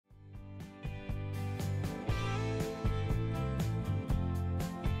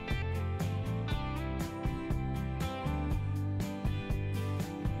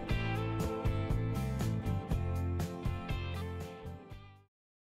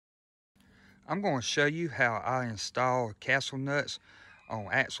I'm going to show you how I install castle nuts on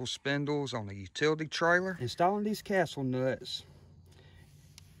axle spindles on a utility trailer. Installing these castle nuts,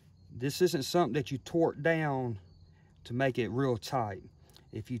 this isn't something that you torque down to make it real tight.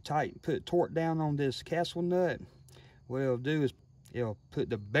 If you torque down on this castle nut, what it'll do is it'll put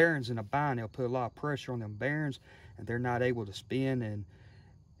the bearings in a bind. It'll put a lot of pressure on them bearings, and they're not able to spin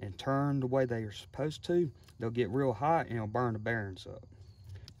and turn the way they are supposed to. They'll get real hot and it'll burn the bearings up.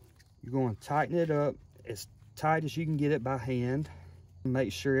 You're going to tighten it up as tight as you can get it by hand.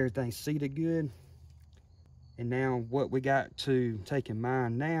 Make sure everything's seated good. And now what we got to take in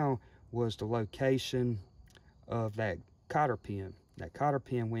mind now was the location of that cotter pin. That cotter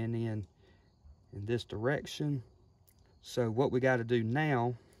pin went in this direction. So what we got to do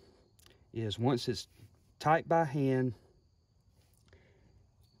now is, once it's tight by hand,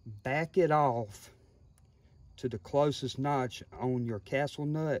 back it off to the closest notch on your castle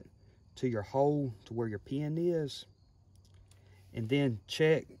nut to your hole to where your pin is, and then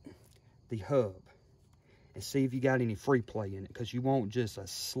check the hub and see if you got any free play in it, because you want just a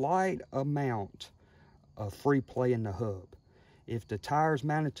slight amount of free play in the hub. If the tire's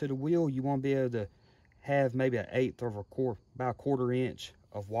mounted to the wheel, you won't be able to have maybe an eighth of about a quarter inch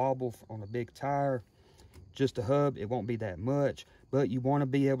of wobble on a big tire. Just the hub, it won't be that much, but you want to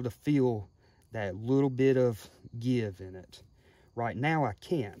be able to feel that little bit of give in it. Right now I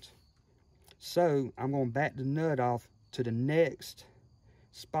can't, so I'm going to back the nut off to the next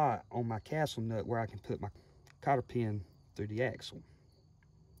spot on my castle nut where I can put my cotter pin through the axle.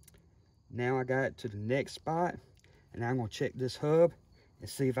 Now I got it to the next spot, and I'm going to check this hub and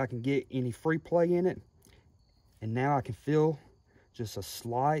see if I can get any free play in it. And now I can feel just a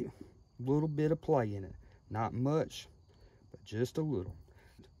slight little bit of play in it. Not much, but just a little.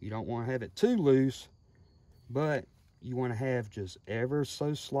 You don't want to have it too loose, but you want to have just ever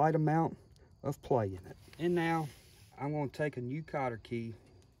so slight amount of play in it. And now I'm going to take a new cotter key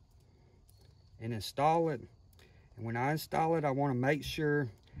and install it. And when I install it, I want to make sure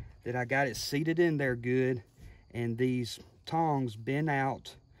that I got it seated in there good, and these tongs bent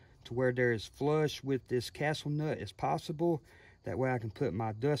out to where they're as flush with this castle nut as possible. That way I can put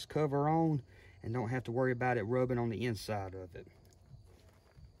my dust cover on and don't have to worry about it rubbing on the inside of it.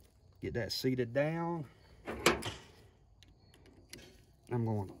 Get that seated down. I'm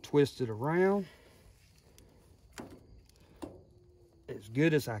going to twist it around as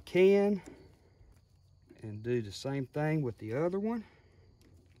good as I can, and do the same thing with the other one.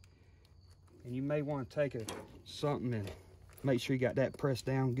 And you may want to take something and make sure you got that pressed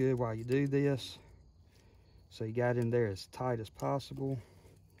down good while you do this, so you got in there as tight as possible.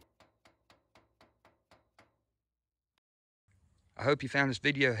 I hope you found this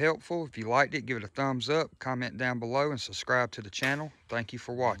video helpful. If you liked it, give it a thumbs up, comment down below, and subscribe to the channel. Thank you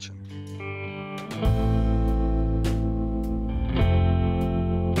for watching.